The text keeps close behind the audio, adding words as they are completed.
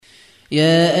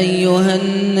يا أيها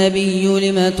النبي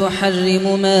لم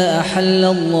تحرم ما أحل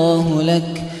الله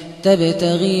لك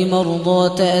تبتغي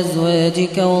مرضات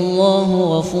أزواجك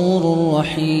والله غفور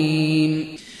رحيم.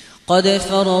 قد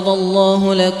فرض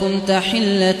الله لكم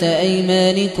تحلة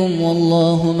أيمانكم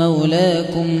والله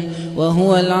مولاكم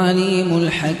وهو العليم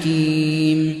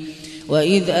الحكيم.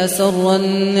 وإذ أسر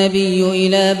النبي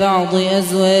إلى بعض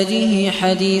أزواجه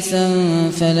حديثا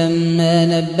فلما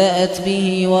نبأت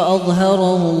به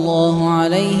وأظهره الله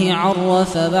عليه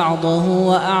عرف بعضه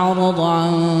وأعرض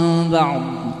عن بعض.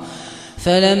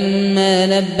 فلما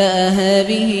نبأها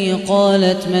به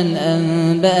قالت من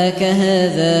أنبأك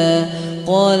هذا؟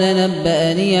 قال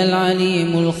نبأني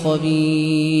العليم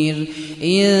الخبير.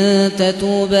 إن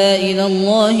تتوبا إلى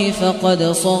الله فقد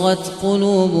صغت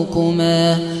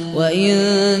قلوبكما وإن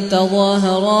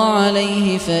تظاهرا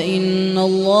عليه فإن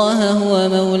الله هو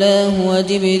مولاه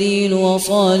وجبريل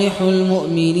وصالح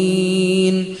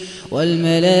المؤمنين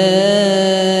والملائكة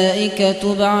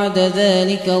بعد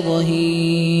ذلك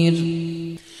ظهير.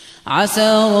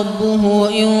 عسى ربه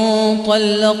إن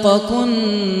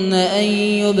طلقكن أن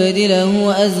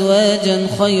يبدله أزواجا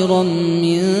خيرا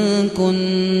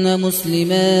منكن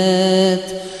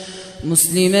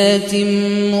مسلمات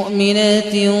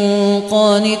مؤمنات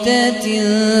قانتات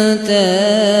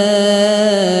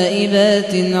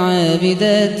تائبات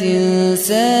عابدات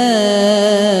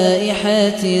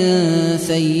سائحات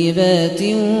ثيبات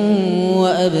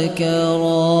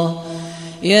وأبكارا.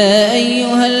 يا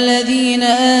أيها الذين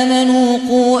آمنوا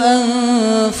قوا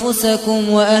أنفسكم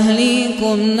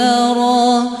وأهليكم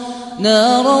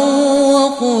نارا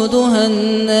وقودها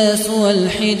الناس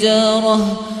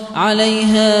والحجارة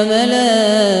عليها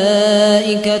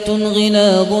ملائكة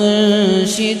غلاظ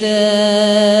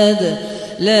شداد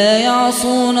لا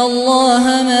يعصون الله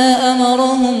ما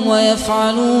أمرهم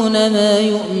ويفعلون ما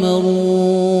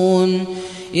يؤمرون.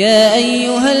 يا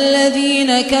أيها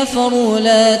الذين كفروا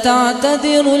لا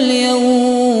تعتذروا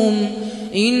اليوم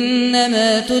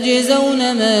إنما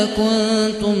تجزون ما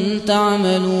كنتم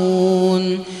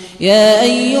تعملون. يا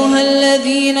أيها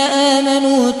الذين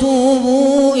آمنوا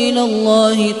توبوا إلى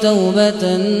الله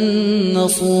توبة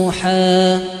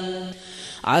نصوحا.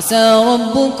 عسى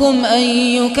ربكم أن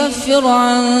يكفر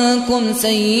عنكم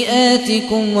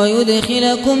سيئاتكم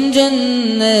ويدخلكم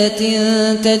جنات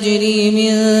تجري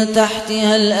من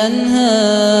تحتها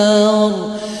الأنهار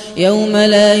يوم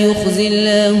لا يخزي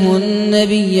الله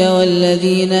النبي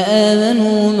والذين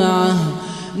آمنوا معه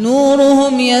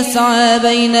نورهم يسعى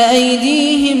بين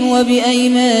أيديهم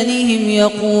وبأيمانهم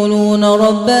يقولون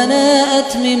ربنا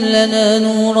أتمم لنا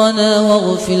نورنا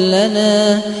واغفر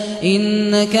لنا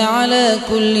إنك على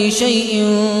كل شيء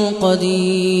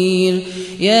قدير.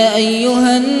 يا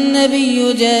أيها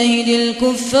النبي جاهد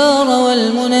الكفار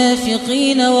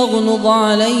والمنافقين واغلظ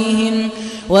عليهم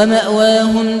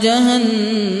ومأواهم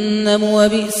جهنم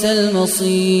وبئس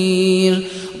المصير.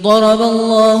 ضرب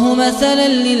الله مثلا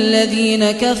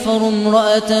للذين كفروا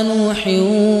امرأة نوح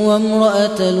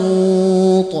وامرأة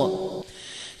لوط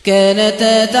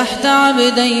كانتا تحت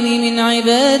عبدين من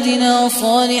عبادنا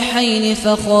صالحين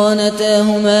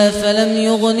فخانتاهما فلم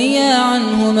يغنيا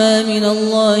عنهما من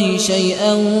الله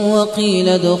شيئا وقيل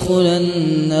ادخلا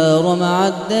النار مع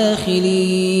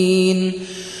الداخلين.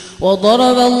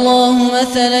 وضرب الله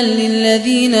مثلا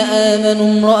للذين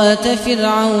آمنوا امرأة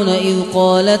فرعون إذ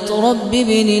قالت رب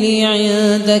ابن لي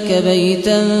عندك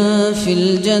بيتا في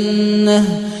الجنة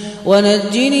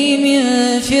ونجني من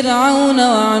فرعون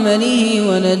وعمله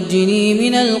ونجني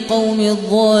من القوم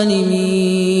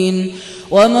الظالمين.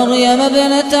 ومريم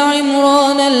ابنة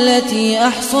عمران التي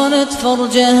أحصنت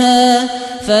فرجها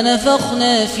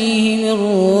فنفخنا فيه من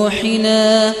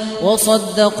روحنا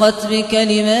وصدقت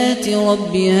بكلمات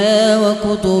ربها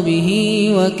وكتبه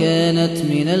وكانت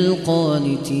من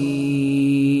القانتين.